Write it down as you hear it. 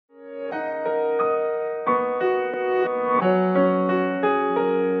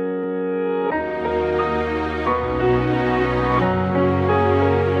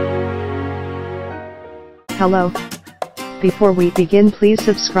Hello. Before we begin, please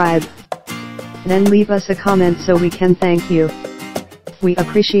subscribe. Then leave us a comment so we can thank you. We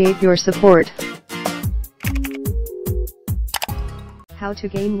appreciate your support. How to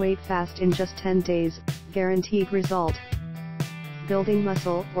gain weight fast in just 10 days, guaranteed result. Building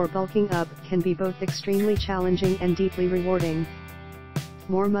muscle or bulking up can be both extremely challenging and deeply rewarding.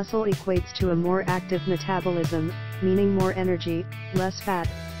 More muscle equates to a more active metabolism, meaning more energy, less fat,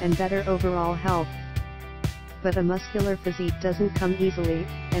 and better overall health. But a muscular physique doesn't come easily,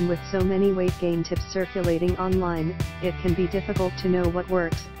 and with so many weight gain tips circulating online, it can be difficult to know what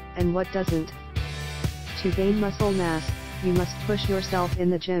works, and what doesn't. To gain muscle mass, you must push yourself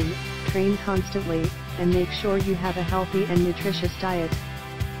in the gym, train constantly, and make sure you have a healthy and nutritious diet.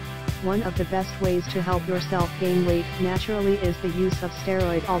 One of the best ways to help yourself gain weight naturally is the use of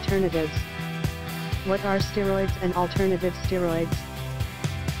steroid alternatives. What are steroids and alternative steroids?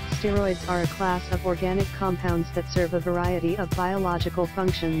 Steroids are a class of organic compounds that serve a variety of biological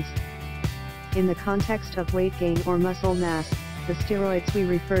functions. In the context of weight gain or muscle mass, the steroids we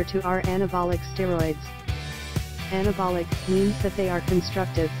refer to are anabolic steroids. Anabolic means that they are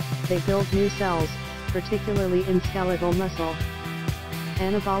constructive, they build new cells, particularly in skeletal muscle.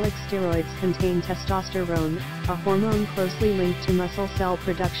 Anabolic steroids contain testosterone, a hormone closely linked to muscle cell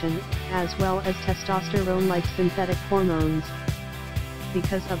production, as well as testosterone-like synthetic hormones.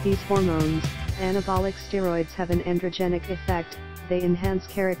 Because of these hormones, anabolic steroids have an androgenic effect. They enhance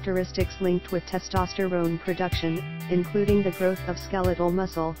characteristics linked with testosterone production, including the growth of skeletal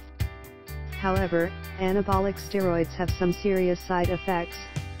muscle. However, anabolic steroids have some serious side effects.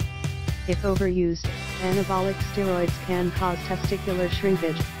 If overused, anabolic steroids can cause testicular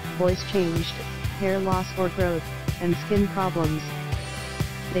shrinkage, voice change, hair loss or growth, and skin problems.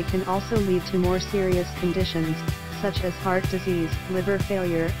 They can also lead to more serious conditions, such as heart disease, liver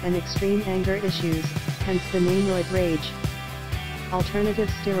failure, and extreme anger issues, hence the name roid rage. Alternative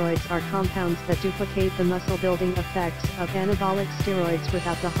steroids are compounds that duplicate the muscle-building effects of anabolic steroids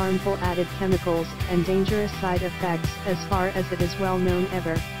without the harmful added chemicals and dangerous side effects as far as it is well known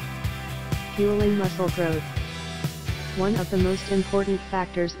ever. Fueling muscle growth. One of the most important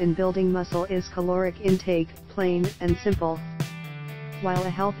factors in building muscle is caloric intake, plain and simple. While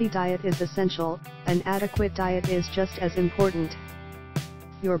a healthy diet is essential, an adequate diet is just as important.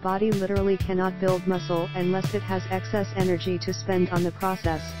 Your body literally cannot build muscle unless it has excess energy to spend on the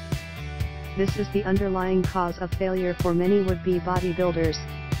process. This is the underlying cause of failure for many would-be bodybuilders.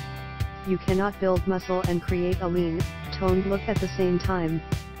 You cannot build muscle and create a lean, toned look at the same time.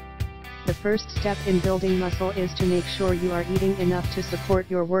 The first step in building muscle is to make sure you are eating enough to support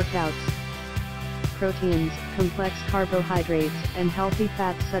your workouts. Proteins, complex carbohydrates, and healthy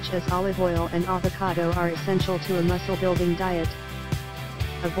fats such as olive oil and avocado are essential to a muscle-building diet.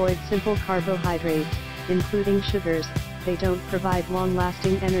 Avoid simple carbohydrates, including sugars. They don't provide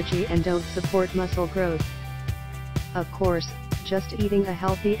long-lasting energy and don't support muscle growth. Of course, just eating a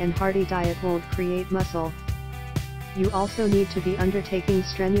healthy and hearty diet won't create muscle. You also need to be undertaking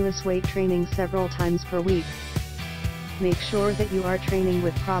strenuous weight training several times per week. Make sure that you are training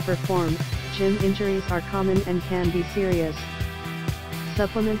with proper form. Gym injuries are common and can be serious.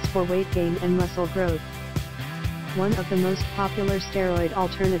 Supplements for weight gain and muscle growth. One of the most popular steroid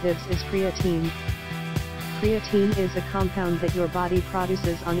alternatives is creatine. Creatine is a compound that your body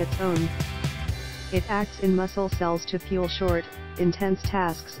produces on its own. It acts in muscle cells to fuel short, intense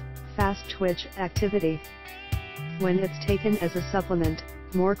tasks, fast twitch activity. When it's taken as a supplement,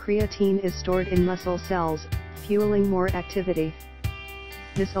 more creatine is stored in muscle cells, fueling more activity.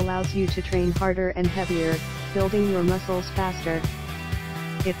 This allows you to train harder and heavier, building your muscles faster.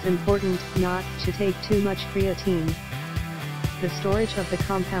 It's important not to take too much creatine. The storage of the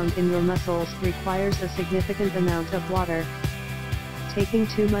compound in your muscles requires a significant amount of water. Taking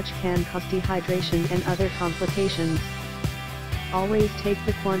too much can cause dehydration and other complications. Always take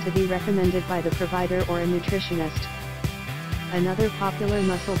the quantity recommended by the provider or a nutritionist. Another popular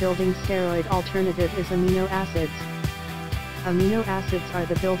muscle-building steroid alternative is amino acids. Amino acids are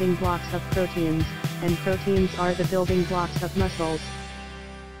the building blocks of proteins, and proteins are the building blocks of muscles.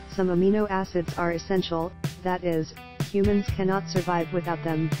 Some amino acids are essential, that is, humans cannot survive without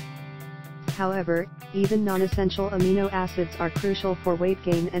them. However, even non-essential amino acids are crucial for weight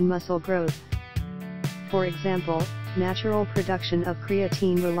gain and muscle growth. For example, natural production of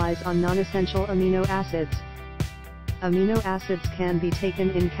creatine relies on non-essential amino acids. Amino acids can be taken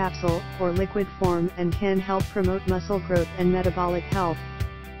in capsule or liquid form and can help promote muscle growth and metabolic health.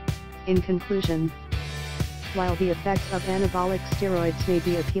 In conclusion, while the effects of anabolic steroids may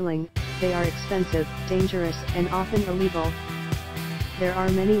be appealing, they are expensive, dangerous, and often illegal. There are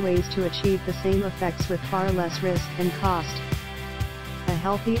many ways to achieve the same effects with far less risk and cost. A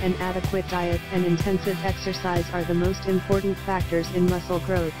healthy and adequate diet and intensive exercise are the most important factors in muscle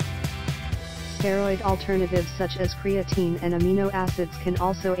growth. Steroid alternatives such as creatine and amino acids can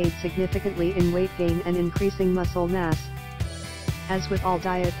also aid significantly in weight gain and increasing muscle mass. As with all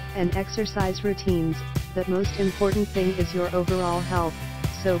diet and exercise routines, the most important thing is your overall health,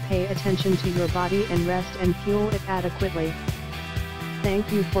 so pay attention to your body and rest and fuel it adequately.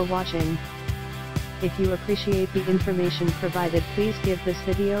 Thank you for watching. If you appreciate the information provided, please give this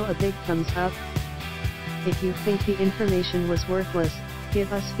video a big thumbs up. If you think the information was worthless,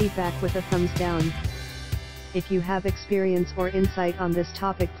 give us feedback with a thumbs down. If you have experience or insight on this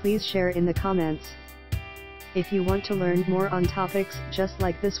topic, please share in the comments. If you want to learn more on topics just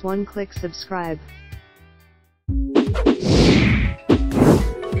like this one, click subscribe.